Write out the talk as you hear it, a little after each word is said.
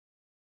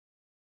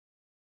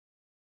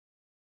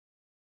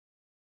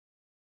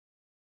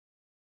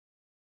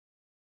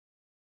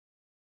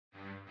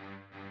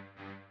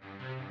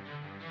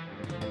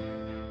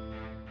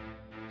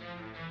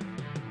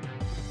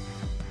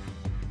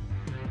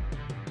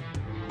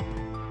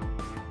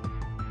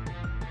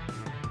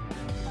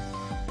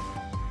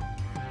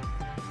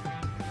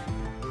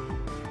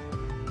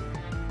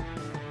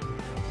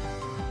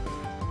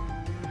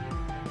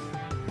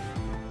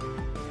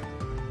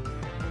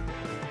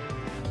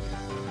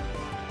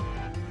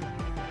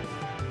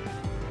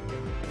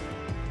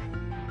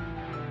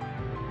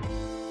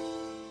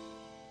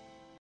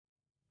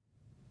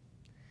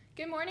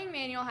Good morning,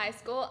 Manual High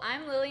School.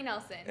 I'm Lily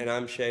Nelson. And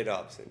I'm Shay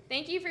Dobson.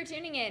 Thank you for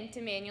tuning in to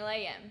Manual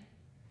AM.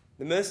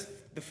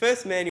 The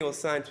first Manual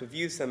Science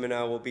Review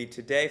Seminar will be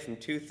today from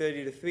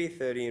 2:30 to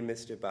 3:30 in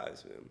Mr.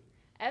 Barr's room.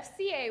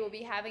 FCA will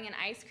be having an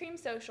ice cream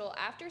social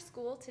after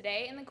school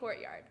today in the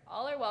courtyard.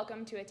 All are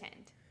welcome to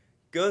attend.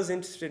 Girls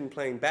interested in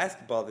playing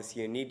basketball this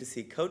year need to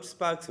see Coach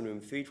Sparks in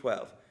room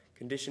 312.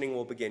 Conditioning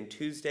will begin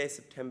Tuesday,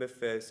 September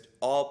 1st.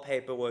 All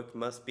paperwork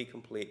must be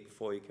complete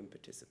before you can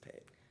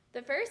participate.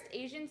 The first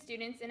Asian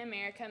Students in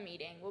America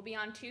meeting will be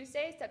on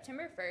Tuesday,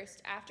 September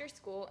 1st after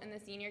school in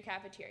the senior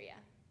cafeteria.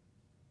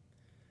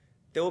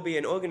 There will be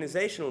an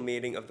organizational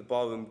meeting of the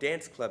Ballroom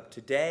Dance Club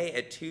today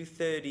at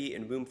 2:30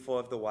 in room 4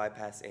 of the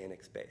Y-Pass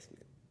Annex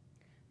basement.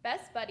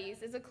 Best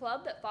Buddies is a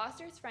club that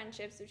fosters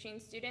friendships between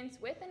students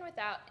with and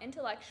without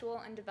intellectual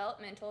and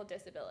developmental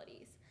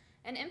disabilities.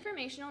 An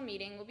informational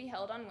meeting will be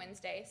held on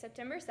Wednesday,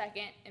 September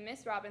 2nd in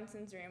Miss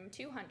Robinson's room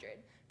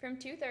 200 from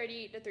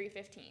 2:30 to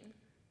 3:15.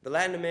 The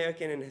Latin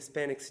American and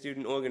Hispanic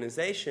Student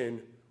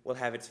Organization will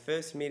have its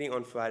first meeting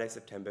on Friday,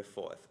 September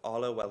 4th.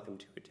 All are welcome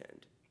to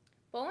attend.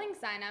 Bowling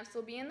sign-ups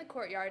will be in the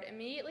courtyard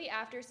immediately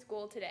after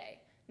school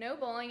today. No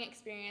bowling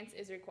experience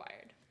is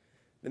required.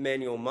 The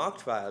Manual Mock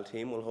Trial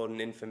team will hold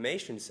an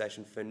information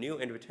session for new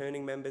and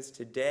returning members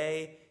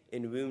today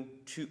in room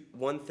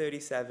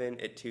 137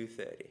 at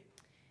 2:30.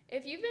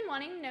 If you've been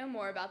wanting to know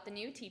more about the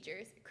new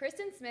teachers,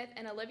 Kristen Smith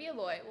and Olivia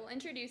Loy will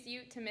introduce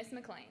you to Miss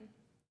McLean.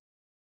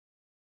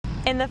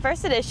 In the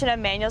first edition of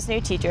Manual's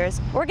New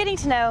Teachers, we're getting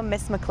to know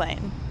Miss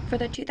McLean. For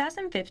the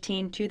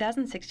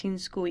 2015-2016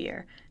 school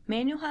year,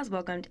 Manual has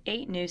welcomed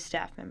 8 new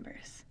staff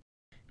members.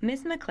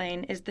 Miss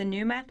McLean is the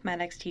new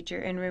mathematics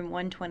teacher in room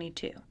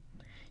 122.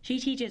 She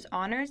teaches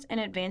honors and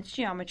advanced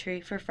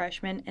geometry for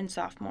freshmen and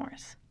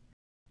sophomores.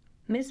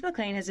 Miss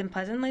McLean has been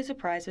pleasantly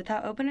surprised with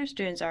how open her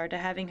students are to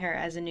having her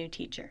as a new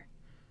teacher.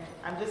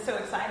 I'm just so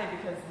excited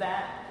because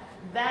that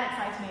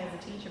excites me as a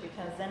teacher,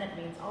 because then it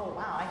means, oh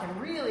wow, I can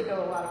really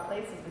go a lot of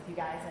places with you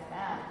guys in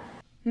math.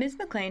 Miss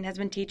McLean has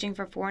been teaching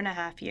for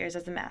 4.5 years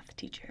as a math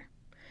teacher.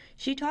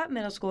 She taught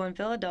middle school in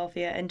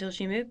Philadelphia until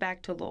she moved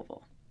back to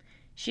Louisville.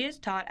 She has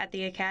taught at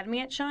the Academy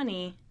at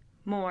Shawnee,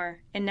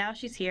 Moore, and now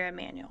she's here at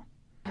Manual.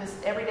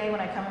 Just every day when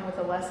I come in with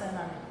a lesson,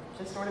 I'm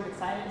just sort of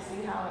excited to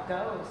see how it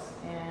goes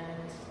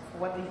and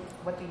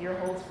what the year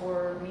holds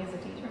for me as a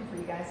teacher and for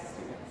you guys as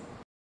students.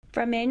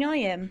 From Manual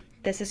AM,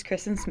 this is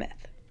Kristen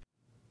Smith.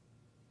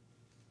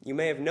 You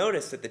may have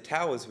noticed that the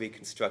tower was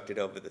reconstructed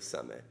over the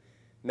summer.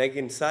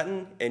 Megan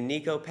Sutton and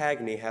Nico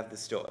Pagni have the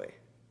story.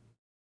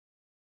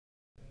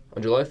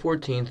 On July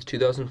 14,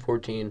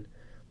 2014,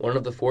 one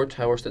of the 4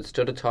 towers that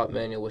stood atop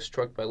Manual was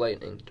struck by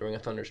lightning during a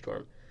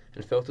thunderstorm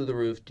and fell through the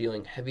roof,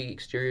 dealing heavy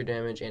exterior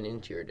damage and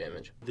interior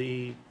damage.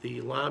 The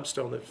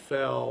limestone that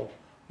fell,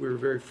 we were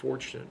very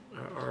fortunate.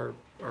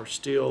 Our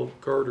steel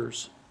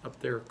girders up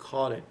there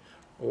caught it,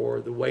 or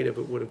the weight of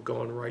it would have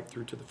gone right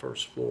through to the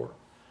first floor.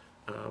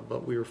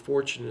 But we were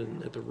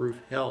fortunate that the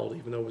roof held,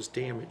 even though it was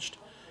damaged,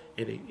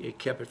 and it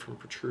kept it from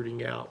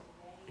protruding out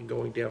and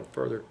going down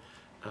further.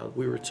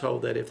 We were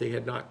told that if it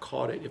had not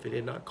caught at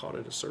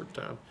a certain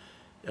time,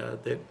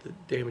 that the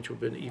damage would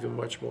have been even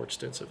much more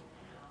extensive.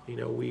 You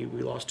know, we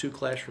lost 2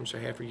 classrooms for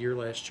half a year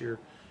last year,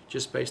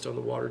 just based on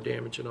the water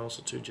damage and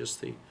also to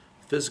just the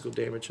physical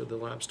damage of the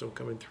limestone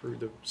coming through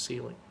the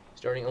ceiling.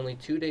 Starting only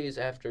 2 days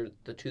after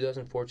the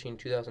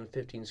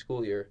 2014-2015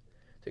 school year,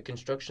 the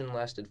construction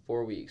lasted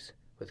 4 weeks,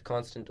 with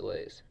constant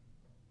delays.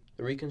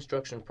 The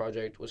reconstruction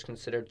project was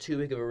considered too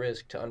big of a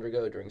risk to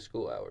undergo during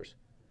school hours,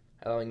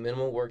 allowing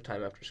minimal work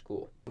time after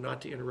school.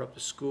 Not to interrupt the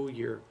school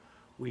year,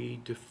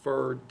 we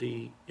deferred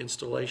the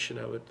installation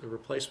of it, the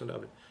replacement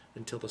of it,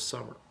 until the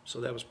summer.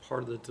 So that was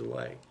part of the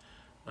delay.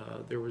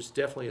 There was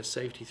definitely a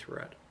safety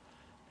threat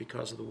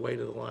because of the weight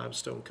of the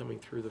limestone coming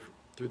through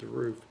the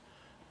roof.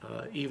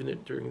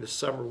 Even during the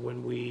summer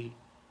when we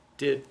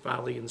did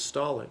finally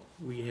install it,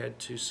 we had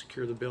to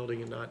secure the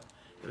building and not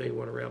have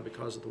anyone around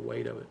because of the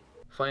weight of it.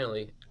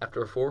 Finally,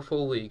 after 4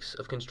 full weeks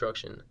of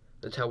construction,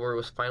 the tower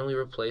was finally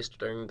replaced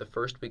during the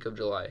first week of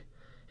July,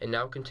 and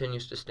now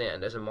continues to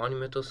stand as a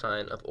monumental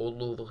sign of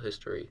old Louisville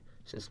history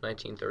since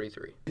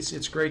 1933.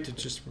 It's great to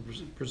just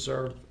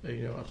preserve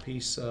a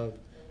piece of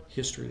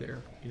history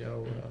there.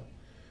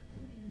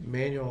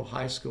 Manual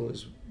High School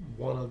is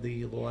one of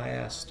the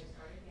last,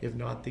 if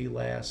not the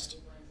last,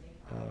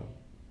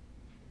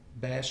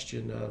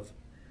 bastion of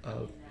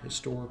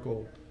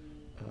historical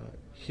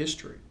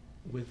history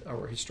with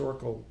our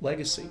historical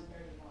legacy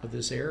of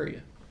this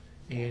area,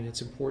 and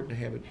it's important to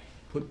have it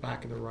put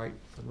back in the right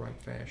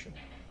fashion.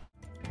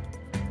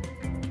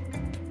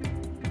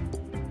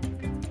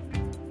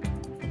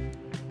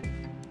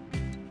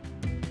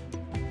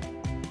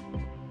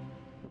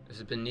 This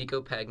has been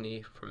Nico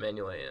Pagni from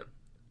Manual AM.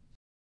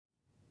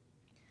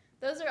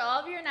 Those are all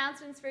of your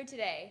announcements for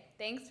today.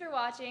 Thanks for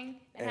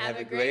watching, and have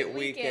a great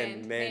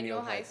weekend,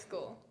 Manual High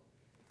School.